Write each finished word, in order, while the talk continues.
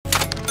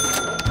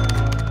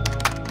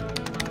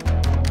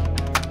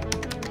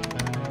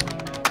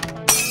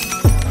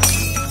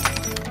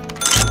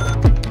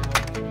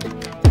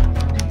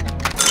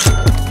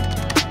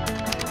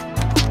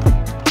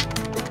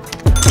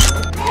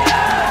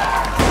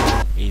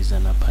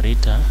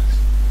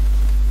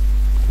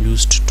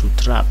used to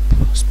trap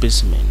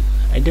specimen.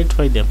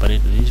 Identify the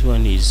apparatus. This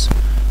one is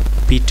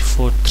pit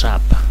for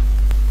trap.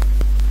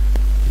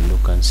 You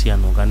can see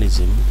an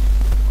organism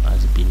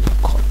has been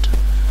caught.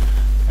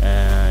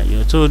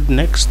 You're told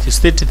next,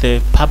 state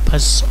the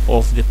purpose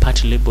of the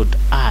part labeled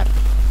R.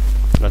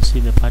 You can see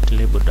the part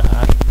labeled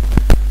R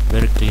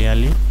very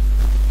clearly.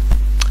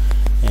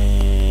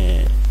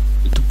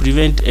 To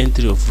prevent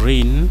entry of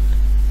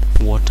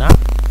rainwater,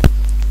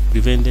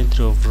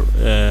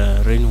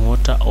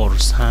 rainwater or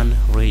sun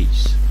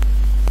rays.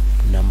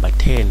 Number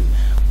 10,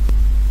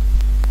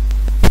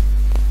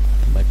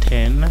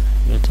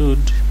 you're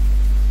told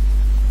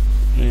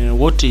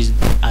what is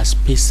a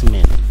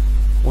specimen.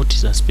 What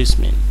is a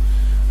specimen?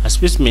 A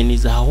specimen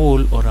is a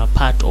whole or a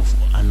part of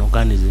an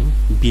organism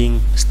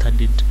being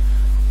studied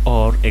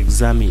or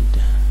examined.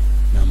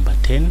 Number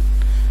 10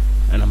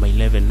 and number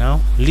 11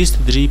 now. List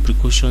 3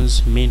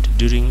 precautions made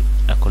during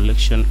a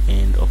collection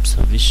and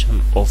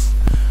observation of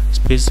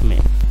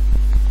specimen.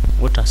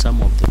 What are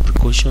some of the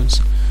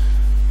precautions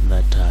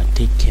that are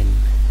taken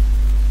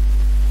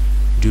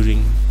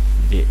during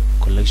the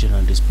collection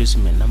and the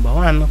specimen? Number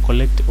 1,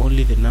 collect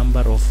only the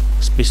number of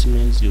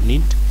specimens you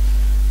need.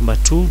 Number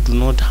 2, do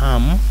not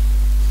harm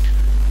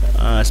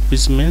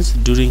specimens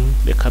during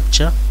the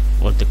capture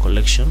or the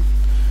collection.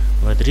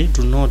 Number 3,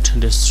 do not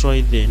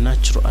destroy the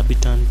natural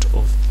habitat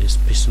of the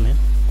specimen.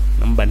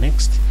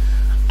 Next,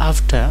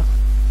 after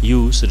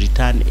use,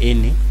 return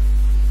any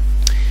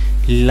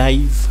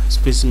live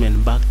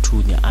specimen back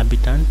to the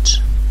habitat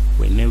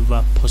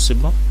whenever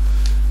possible.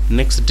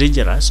 Next,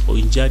 dangerous or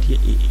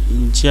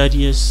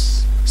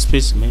injurious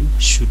specimen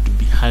should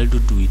be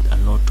handled with a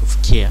lot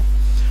of care.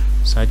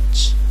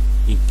 Such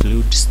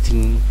include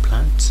stinging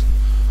plants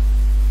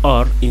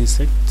or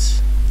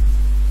insects.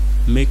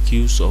 Make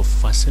use of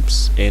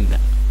forceps and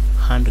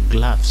hand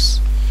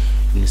gloves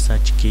in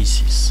such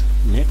cases.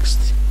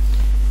 Next,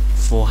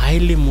 for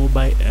highly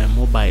mobile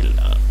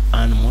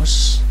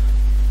animals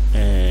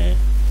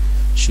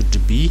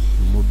should be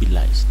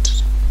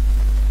immobilized.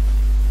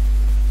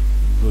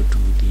 Go to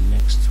the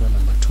next one,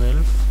 number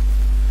 12.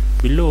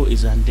 Below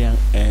is a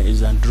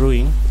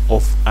drawing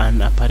of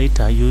an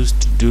apparatus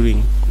used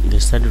during the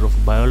study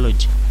of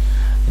biology.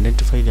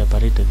 Identify the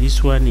apparatus.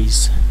 This one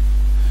is,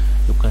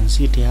 you can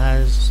see it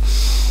has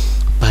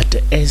part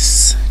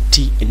S,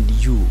 T and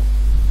U.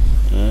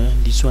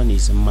 This one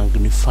is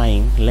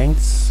magnifying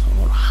length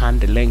or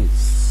hand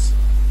length.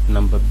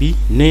 Number B,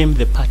 name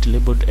the part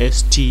labeled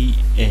S, T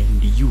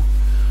and U.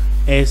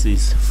 S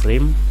is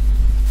frame,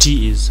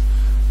 T is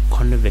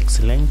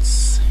convex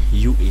length,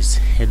 U is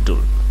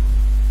heddle.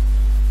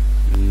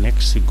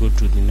 Next, we go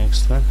to the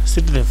next one.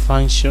 State the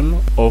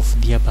function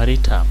of the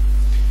apparatus.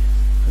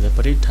 The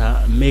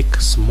apparatus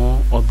makes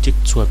small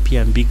objects to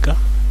appear bigger,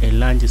 a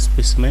large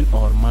specimen,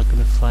 or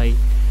magnify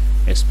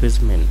a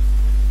specimen.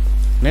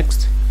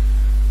 Next,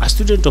 a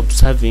student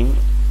observing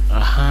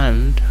a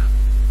hand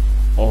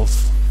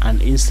of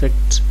an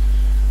insect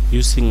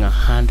using a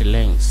hand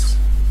lens.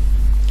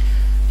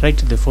 Write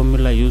the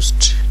formula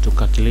used to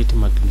calculate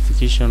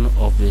magnification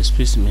of the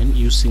specimen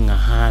using a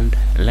hand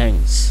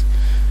lens.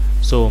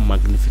 So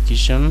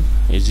magnification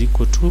is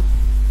equal to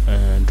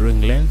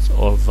drawing length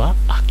over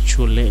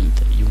actual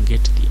length. You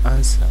get the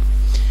answer.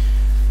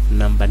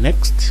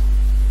 Next,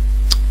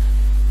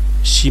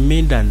 she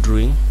made a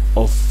drawing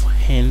of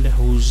hand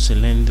whose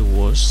length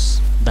was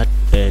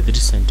 3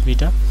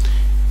 centimeter.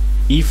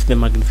 If the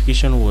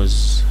magnification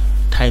was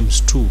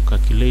times 2,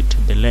 calculate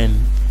the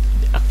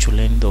actual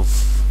length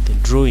of the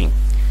drawing.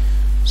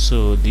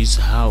 So this is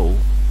how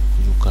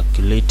you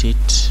calculate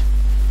it,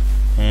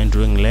 and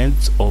drawing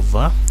length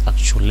over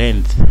actual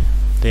length.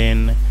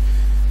 Then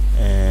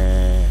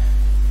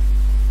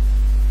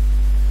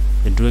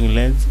the drawing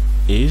length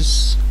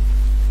is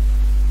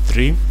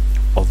 3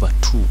 over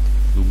 2.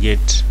 You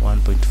get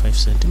 1.5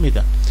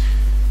 centimeter.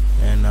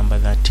 And number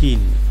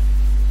 13,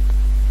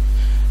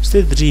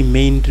 state 3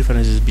 main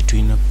differences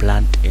between a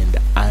plant and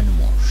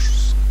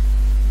animals.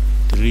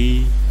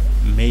 3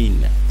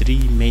 main.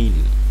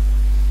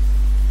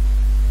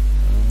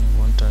 I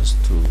want us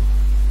to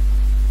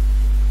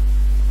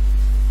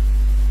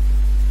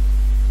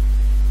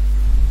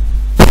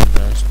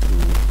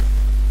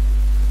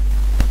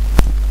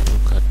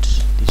look at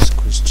this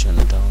question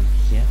down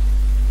here.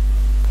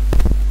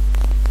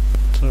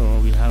 So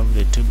we have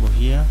the table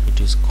here. It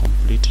is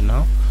complete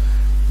now.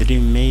 3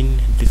 main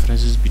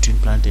differences between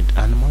plant and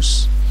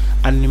animals.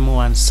 Animal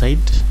one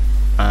side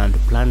and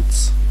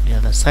plants the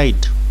other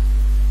side.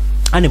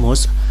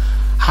 Animals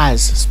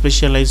has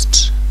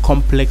specialized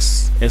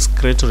complex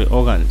excretory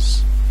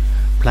organs.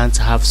 Plants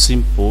have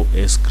simple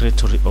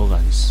excretory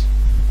organs.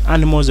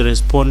 Animals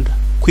respond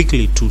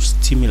quickly to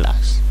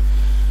stimulus.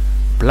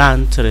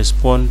 Plants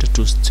respond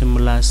to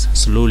stimulus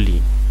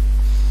slowly.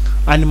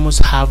 Animals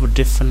have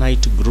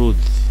definite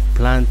growth.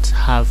 Plants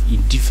have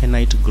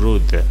indefinite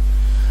growth.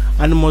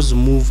 Animals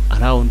move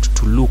around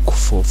to look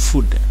for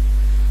food.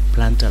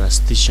 Plants are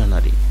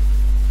stationary.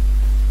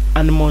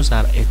 Animals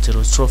are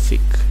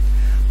heterotrophic.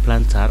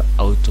 Plants are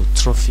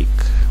autotrophic.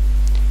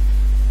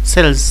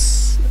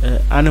 Cells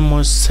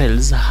animal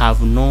cells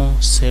have no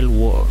cell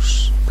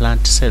walls.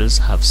 Plant cells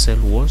have cell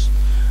walls,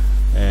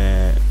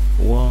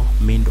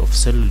 made of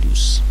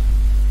cellulose.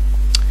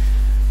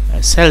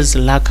 Cells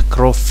lack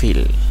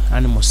chlorophyll.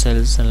 Animal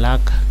cells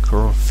lack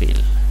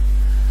chlorophyll.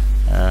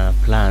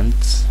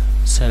 Plant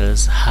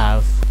cells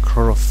have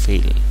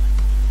chlorophyll.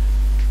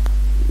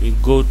 We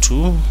go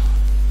to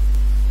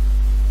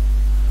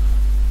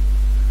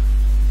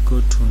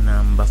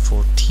number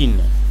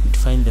 14.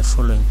 Define the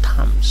following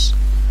terms.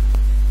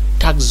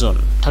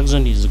 Taxon.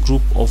 Taxon is a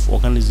group of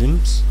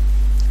organisms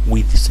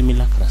with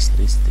similar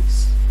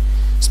characteristics.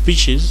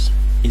 Species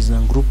is a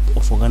group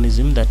of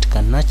organisms that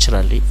can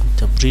naturally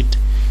interbreed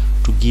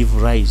to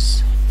give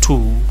rise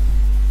to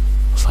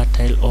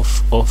fertile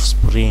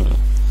offspring.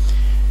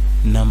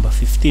 Number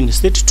 15.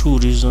 State 2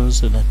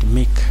 reasons that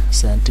make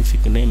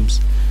scientific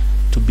names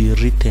to be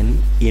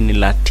written in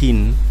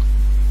Latin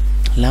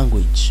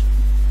language.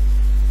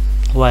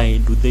 Why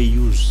do they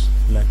use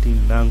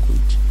Latin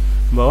language?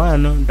 Number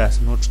 1,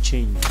 does not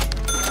change.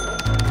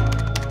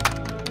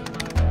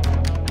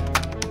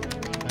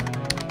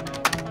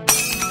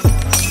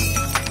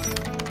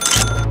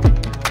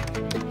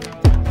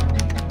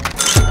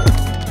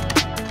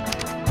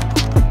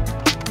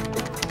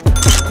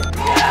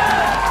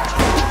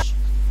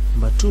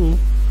 Number 2,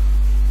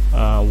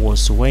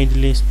 was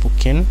widely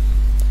spoken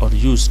or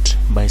used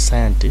by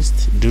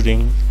scientists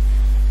during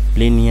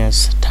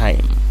Linnaeus'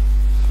 time.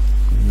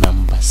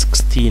 Number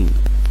 16.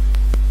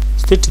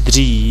 State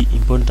 3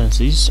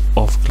 importances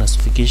of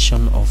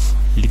classification of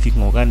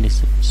living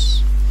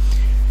organisms.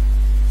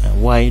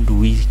 Why do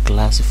we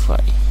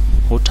classify?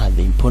 What are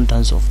the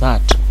importance of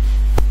that?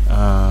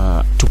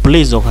 To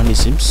place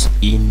organisms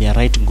in their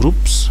right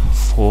groups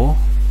for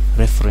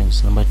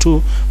reference. Number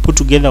 2, put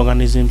together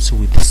organisms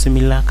with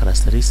similar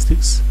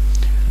characteristics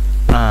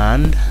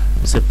and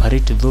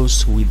separate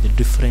those with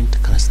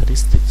different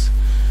characteristics.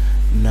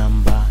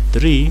 Number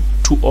 3,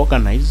 to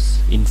organize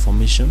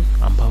information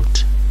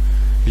about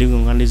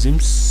living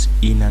organisms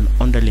in an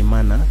orderly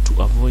manner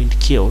to avoid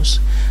chaos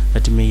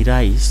that may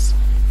arise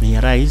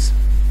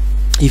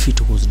if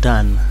it was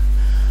done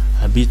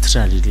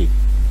arbitrarily.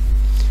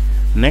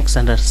 Next,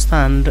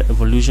 understand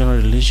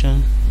evolutionary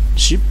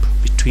relationship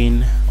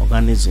between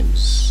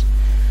organisms.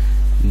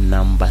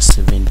 Number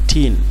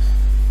 17.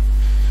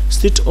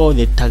 State all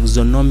the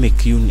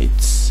taxonomic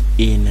units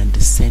in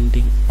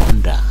descending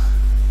order.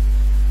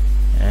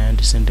 And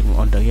descending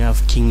order, we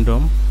have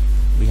kingdom,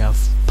 we have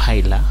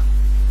phyla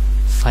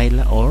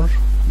or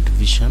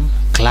division,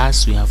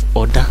 class, we have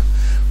order,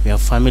 we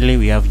have family,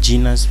 we have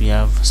genus, we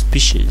have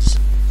species.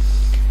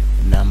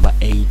 Number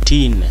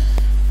 18.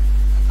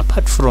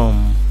 Apart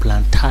from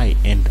Plantae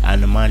and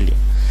Animalia,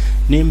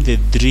 name the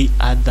 3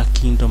 other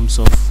kingdoms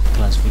of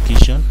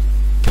classification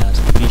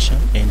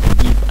and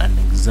give an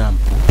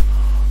example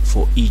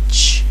for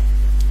each.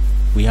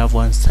 We have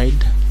one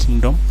side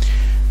kingdom,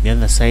 the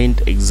other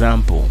side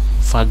example.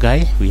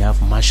 Fungi, we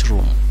have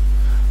mushroom.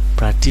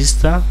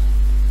 Protista,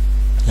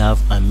 we have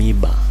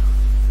amoeba.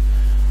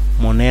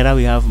 Monera,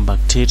 we have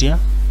bacteria.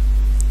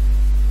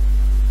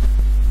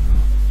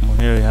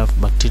 Monera, we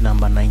have bacteria.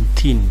 Number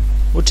 19.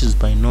 What is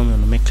binomial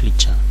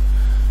nomenclature?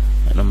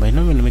 And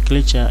binomial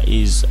nomenclature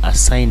is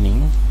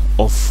assigning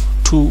of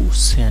 2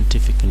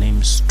 scientific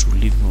names to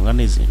living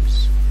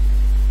organisms.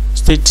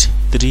 State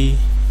 3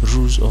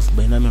 rules of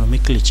binomial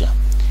nomenclature.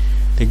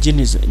 The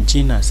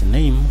genus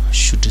name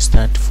should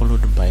start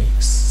followed by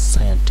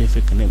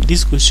scientific name.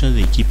 These questions,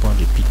 they keep on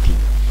repeating.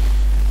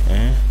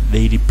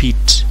 They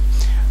repeat,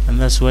 and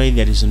that's why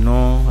there is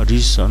no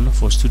reason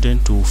for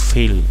students to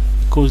fail,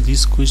 because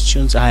these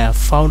questions, I have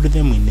found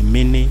them in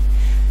many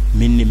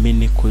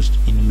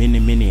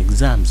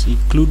exams,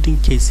 including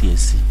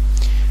KCSE.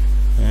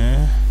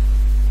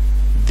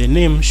 The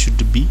name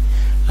should be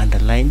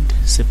underlined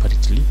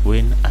separately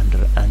when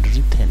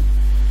underwritten.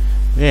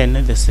 Then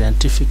the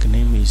scientific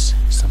name is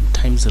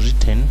sometimes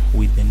written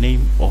with the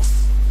name of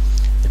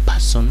the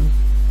person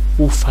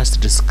who first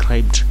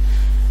described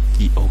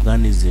the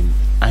organism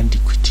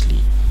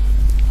adequately.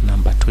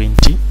 Number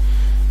 20.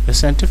 The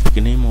scientific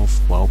name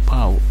of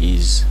pawpaw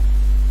is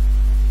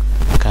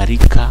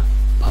Carica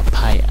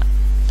papaya.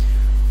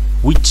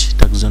 Which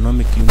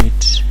taxonomic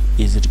unit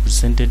is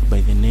represented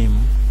by the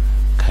name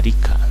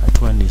Carica?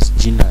 That one is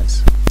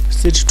genus.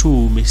 State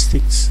 2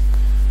 mistakes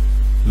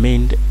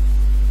made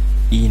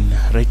in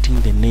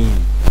writing the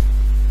name.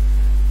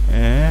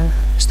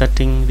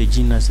 Starting the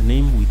genus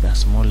name with a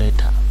small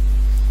letter.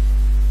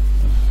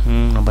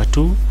 Number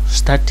 2,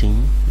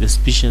 starting the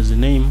species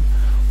name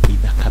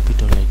with a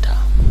capital letter.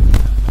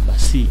 Number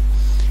C,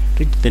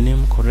 write the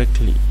name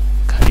correctly.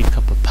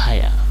 Carica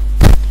papaya.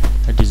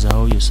 That is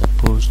how you're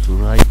supposed to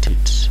write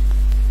it.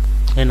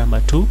 And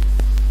number 22,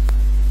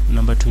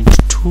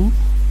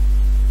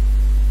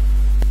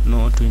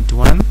 no,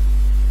 21,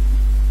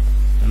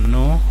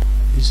 no,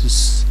 this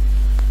is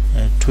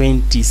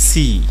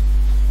 20C.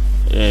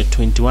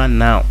 21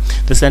 now.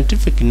 The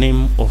scientific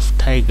name of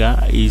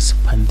tiger is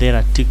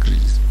Panthera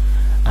tigris,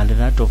 and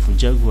that of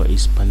jaguar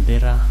is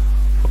Panthera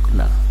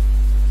ocna.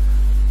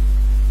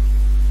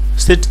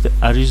 State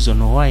a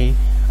reason why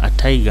a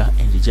tiger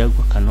and a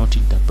jaguar cannot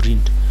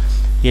interbreed,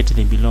 yet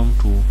they belong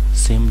to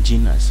same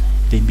genus.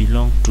 They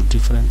belong to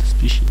different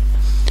species.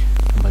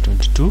 Number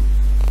 22.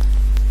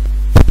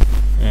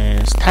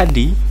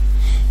 Study.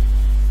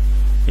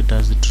 Let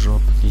us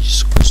drop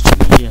this question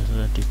here so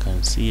that you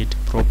can see it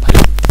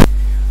properly.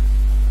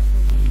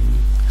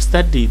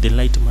 Study the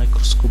light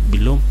microscope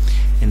below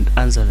and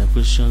answer the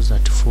questions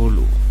that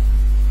follow.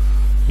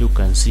 You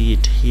can see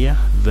it here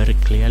very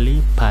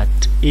clearly.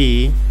 Part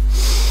A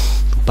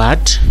to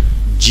Part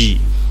G.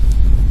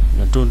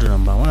 We are told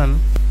number 1.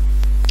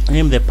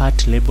 Name the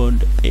part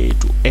labeled A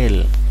to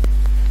L.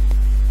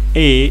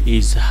 A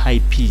is high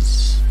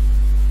piece.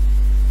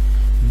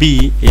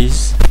 B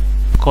is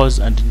cause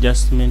and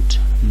adjustment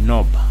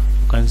knob.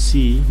 You can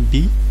see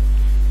B.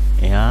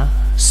 Yeah.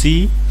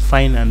 C,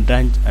 fine and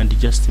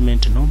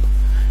adjustment knob.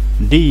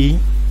 D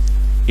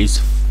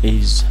is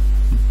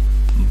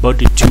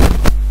body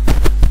tube.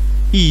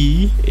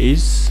 E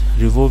is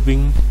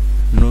revolving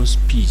nose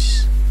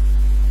piece.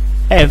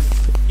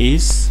 F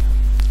is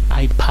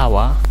eye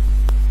power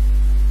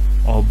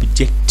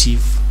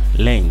objective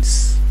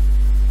lens.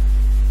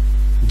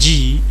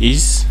 G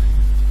is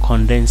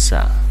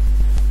condenser.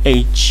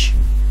 H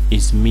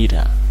is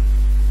mirror.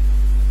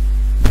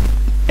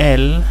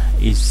 L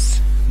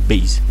is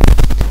base.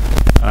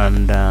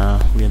 And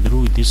we are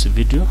through with this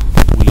video.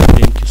 We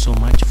thank you so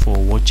much for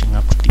watching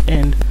up to the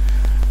end.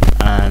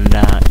 And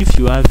if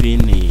you have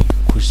any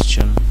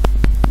question,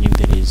 if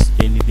there is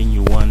anything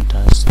you want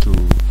us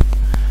to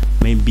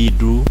maybe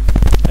do,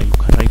 you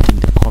can write in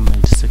the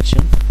comment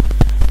section,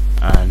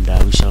 and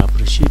we shall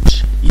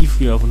appreciate.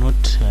 If you have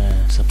not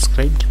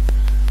subscribed,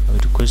 I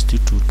would request you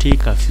to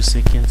take a few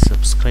seconds,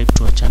 subscribe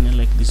to our channel,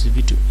 like this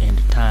video, and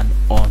turn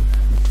on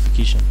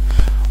notification.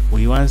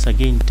 We once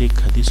again take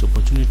this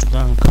opportunity to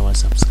thank our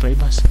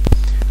subscribers,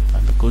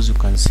 because you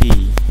can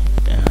see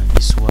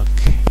this work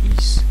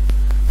is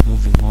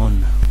moving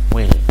on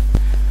well,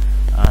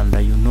 and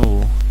you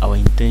know our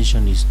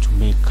intention is to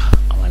make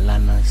our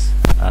learners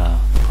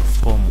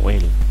perform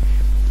well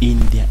in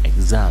their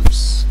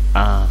exams.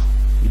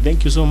 We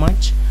thank you so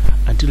much.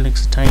 Until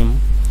next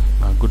time,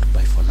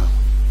 goodbye for now.